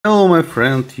Hello my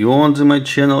friend, you on my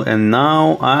channel and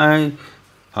now I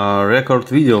record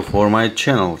video for my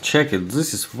channel. Check it,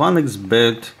 this is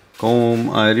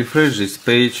 1xbet.com. I refresh this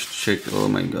page, check, oh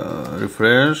my god,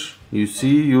 refresh, you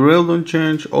see, URL don't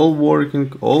change, all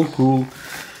working, all cool.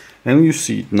 And you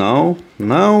see it now.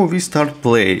 Now we start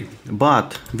play,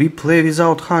 but we play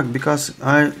without hack because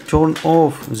I turn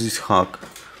off this hack.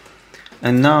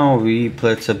 And now we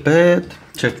place a bet,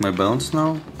 check my balance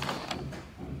now.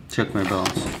 Check my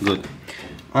balance. Good.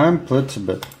 I'm let's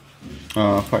bet.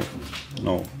 5.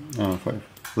 No. 5.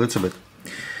 Let's bet.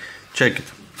 Check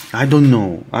it. I don't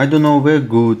know. I don't know where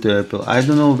good apple. I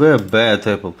don't know where bad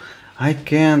apple. I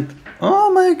can't.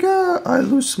 Oh my god. I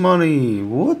lose money.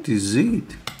 What is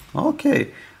it?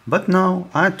 Okay. But now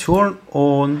I turn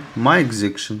on my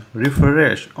execution.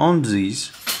 Refresh on this.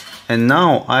 And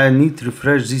now I need to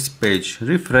refresh this page.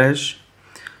 Refresh.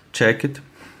 Check it.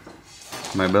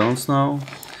 My balance now.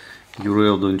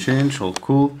 URL don't change, all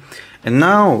cool. And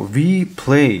now we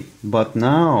play, but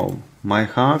now my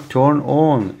hack turn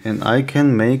on and I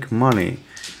can make money.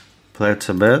 Place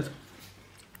a bet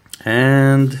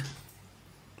and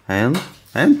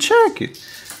check it.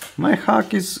 My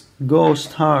hack is go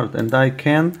start and I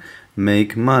can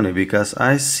make money because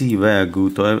I see where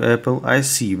good apple, I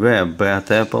see where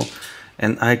bad apple,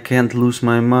 and I can't lose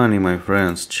my money, my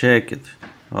friends. Check it.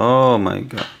 Oh my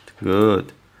god,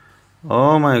 good.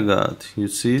 Oh my god, you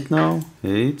see it now?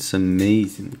 It's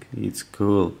amazing, it's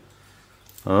cool.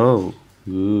 Oh,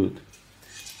 good.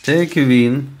 Take a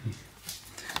win.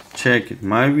 Check it,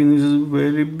 my win is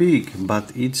very big,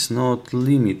 but it's not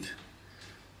limit.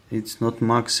 It's not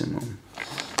maximum.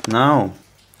 Now,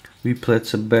 we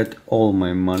place a bet all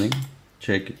my money.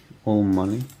 Check it, all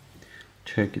money.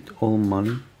 Check it, all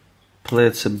money.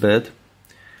 Place a bet.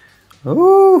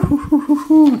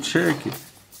 Oh, check it.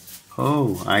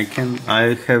 Oh, I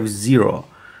have 0.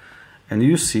 And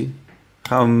you see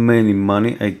how many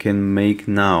money I can make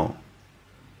now.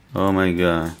 Oh my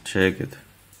god, check it.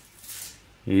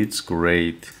 It's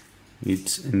great.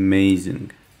 It's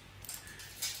amazing.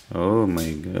 Oh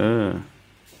my god.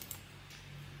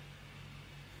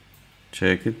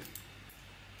 Check it.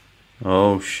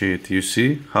 Oh shit, you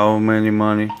see how many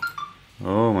money?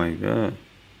 Oh my god.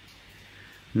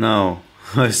 Now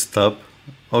I stop.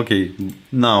 Okay,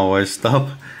 now I stop.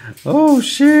 Oh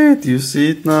shit, you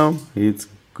see it now? It's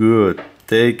good.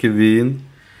 Take a win.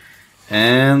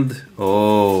 And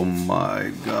oh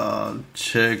my god,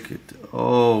 check it.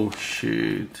 Oh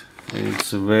shit.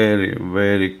 It's very,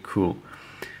 very cool.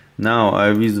 Now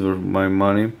I withdraw my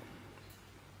money.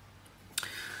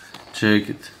 Check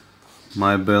it.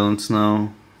 My balance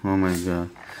now. Oh my god.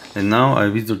 And now I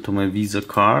withdraw to my Visa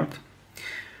card.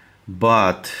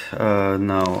 But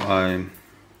now I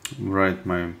write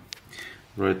my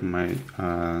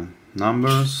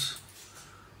numbers.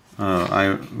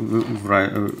 I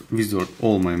withdraw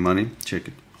all my money. Check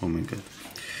it. Oh my god.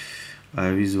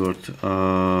 I withdraw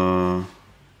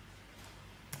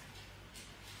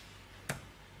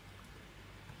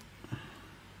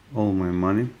all my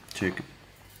money. Check it.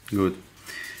 Good.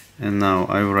 And now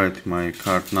I write my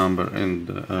card number and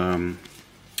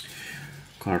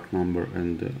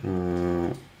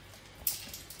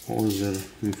other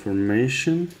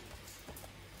information.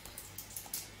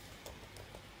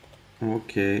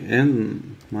 Okay,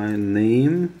 and my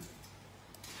name.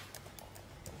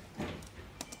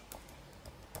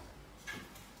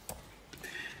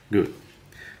 Good.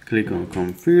 Click on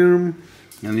confirm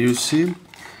and you see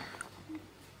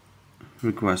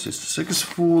request is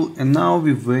successful. And now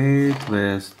we wait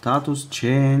the status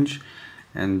change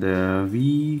and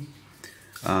we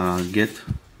get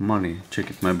money.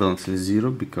 Check it, my balance is 0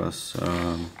 because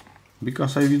I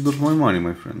withdrew my money,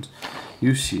 my friends.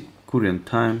 You see current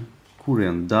time,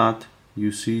 current date,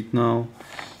 you see it now.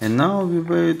 And now we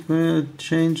wait,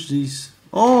 change this.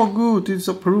 Oh good, it's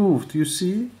approved. You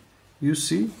see,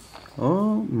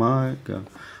 oh my god.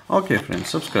 Okay friends,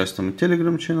 subscribe to my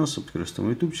Telegram channel, subscribe to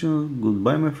my YouTube channel.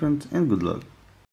 Goodbye my friends and good luck.